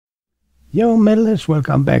Yo metalers,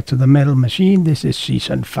 welcome back to the Metal Machine. This is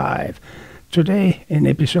season 5. Today in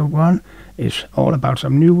episode 1 is all about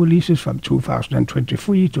some new releases from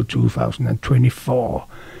 2023 to 2024.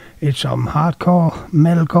 It's some hardcore,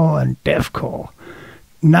 metalcore and deathcore.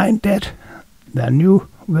 9 Dead, the new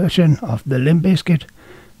version of the Limp Bizkit,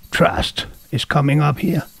 Thrash, is coming up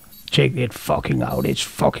here. Check it fucking out, it's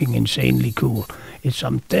fucking insanely cool. It's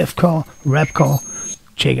some deathcore, rapcore,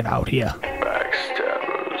 check it out here.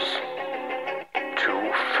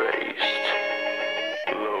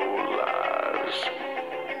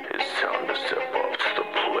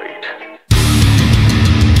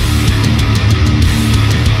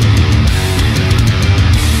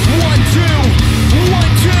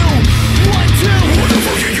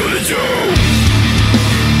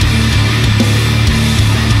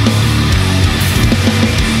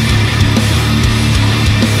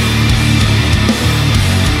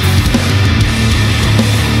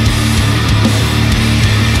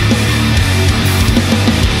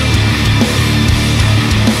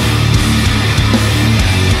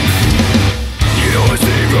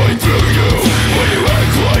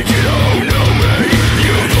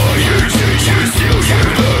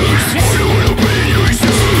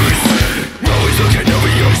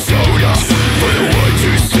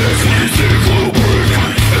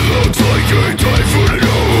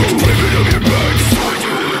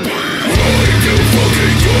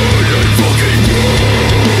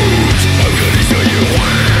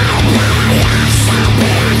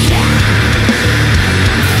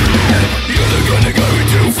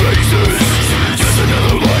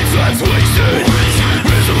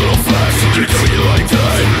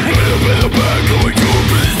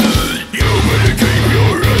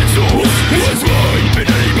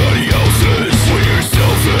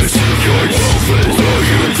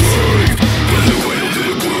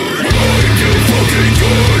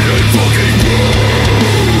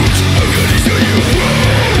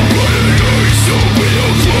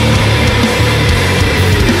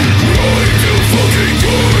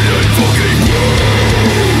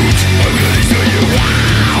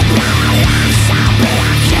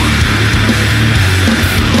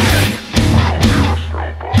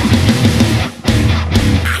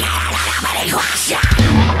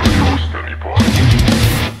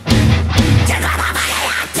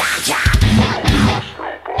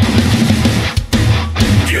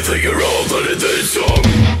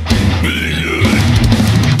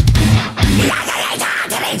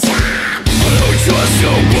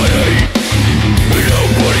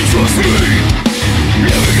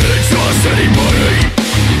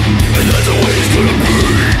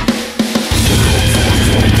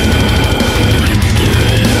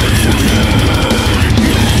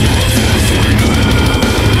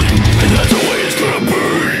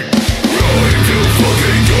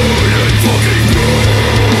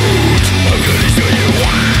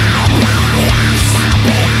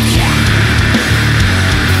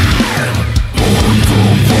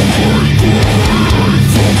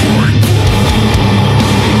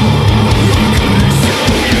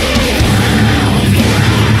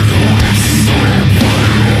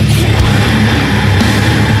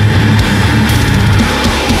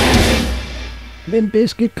 Limp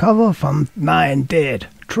Bizkit cover from 9 Dead,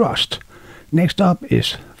 Trust. Next up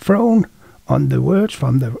is Throne on the Words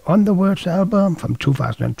from the On the Words album from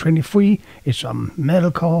 2023. It's some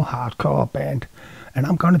metalcore, hardcore band. And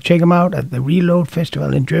I'm gonna check them out at the Reload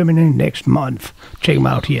Festival in Germany next month. Check them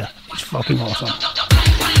out here. It's fucking awesome.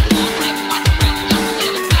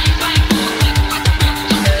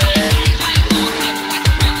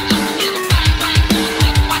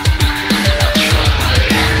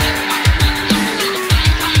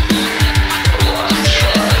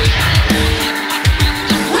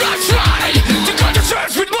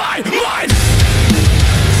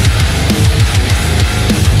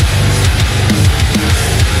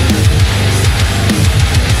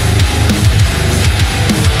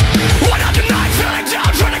 One of the night feeling down.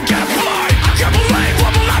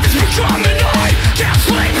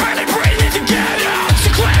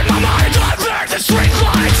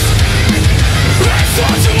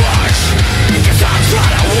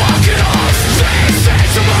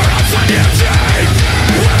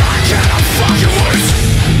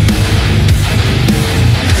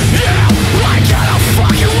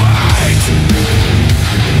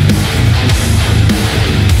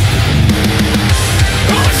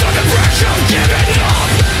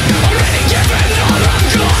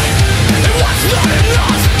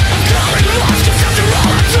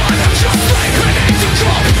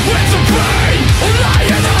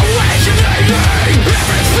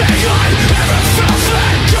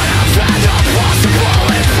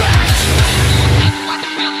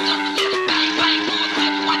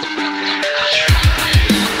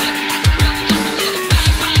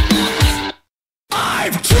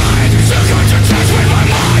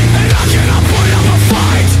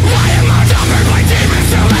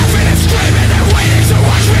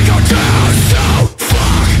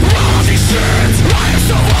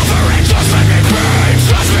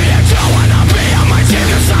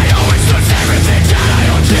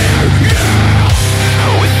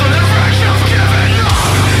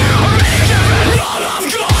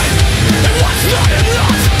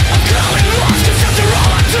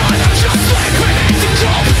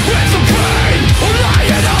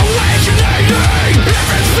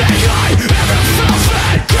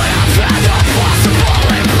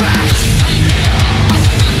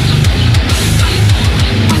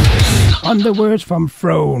 on the words from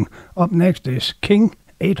Throne. Up next is King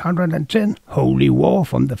 810, Holy War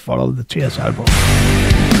from the Follow the Tears album.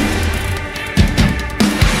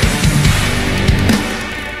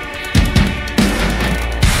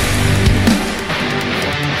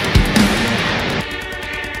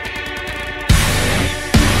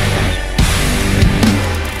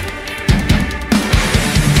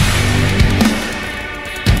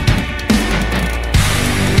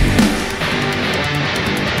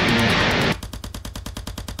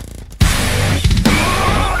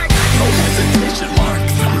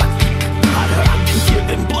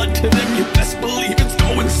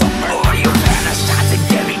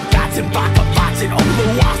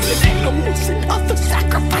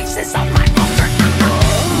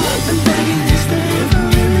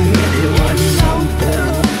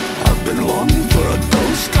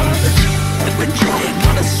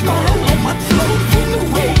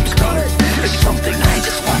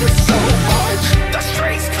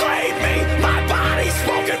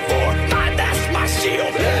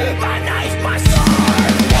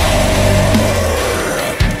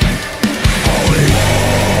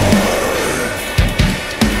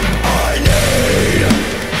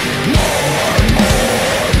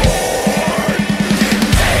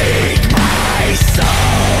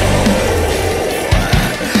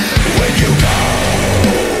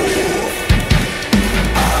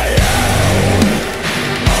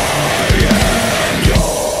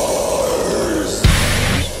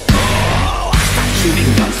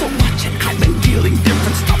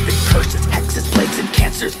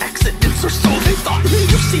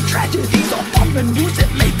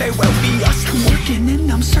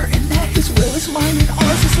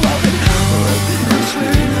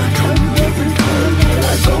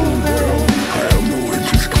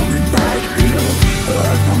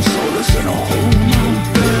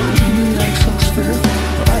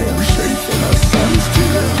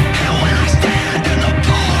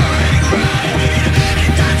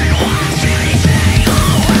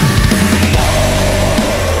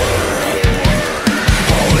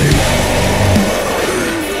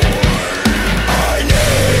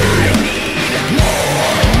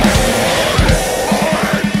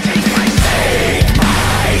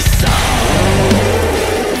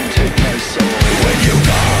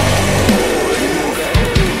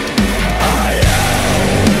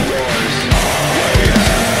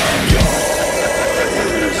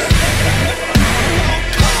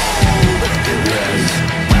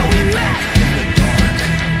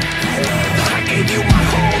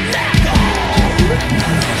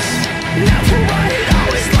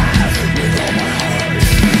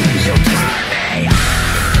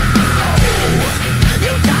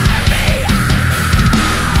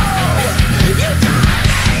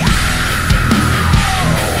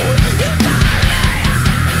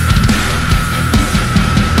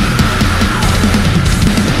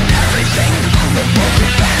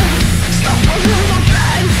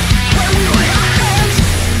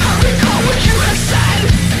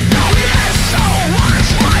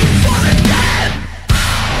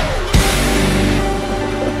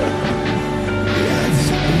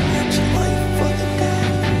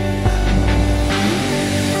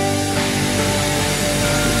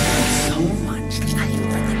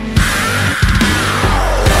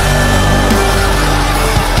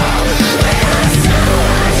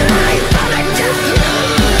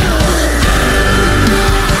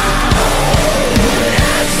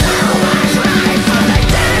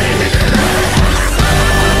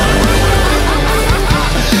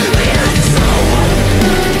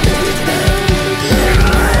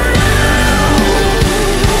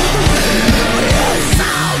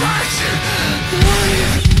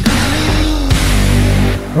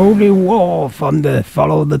 Holy War from the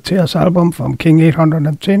Follow the Tears album from King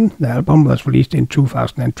 810. The album was released in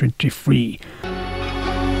 2023.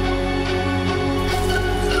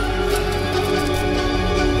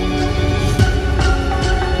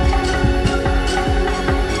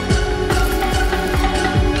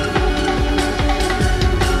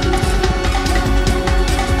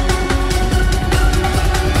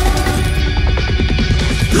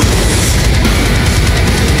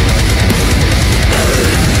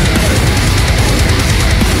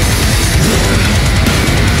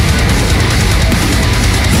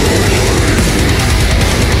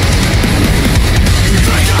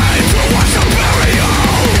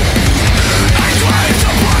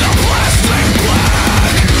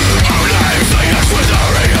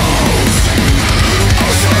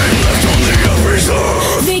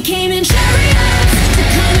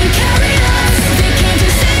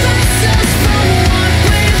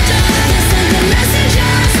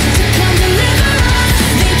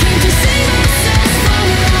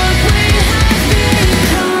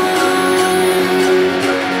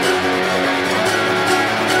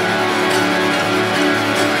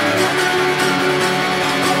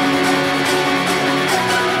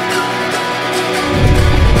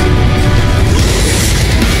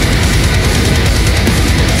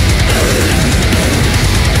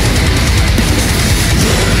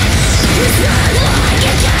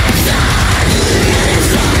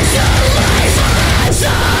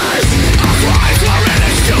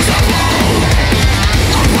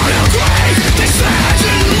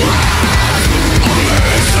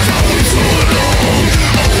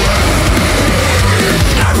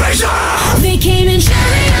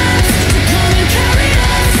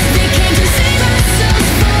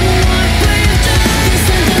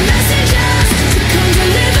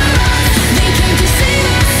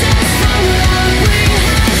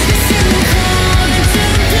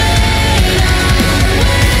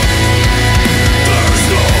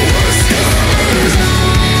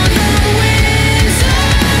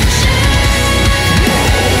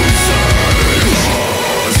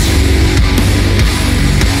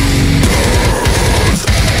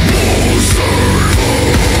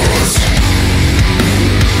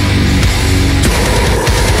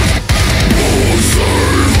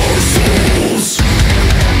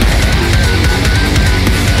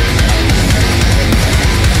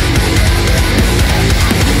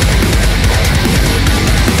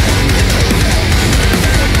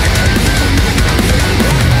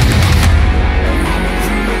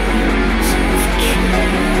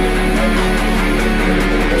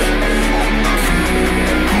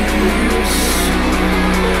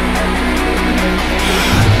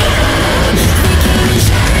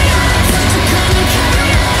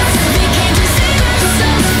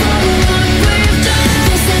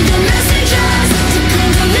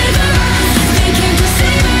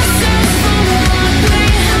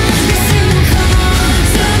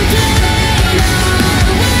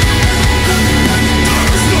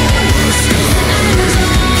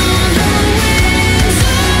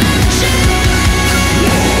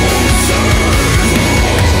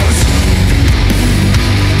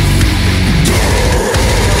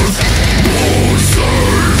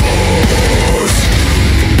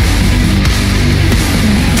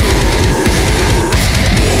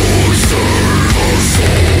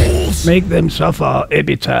 Make them suffer,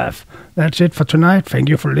 epitaph. That's it for tonight. Thank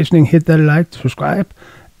you for listening. Hit that like, subscribe,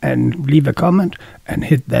 and leave a comment, and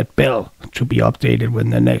hit that bell to be updated when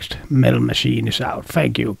the next Metal Machine is out.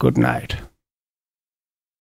 Thank you. Good night.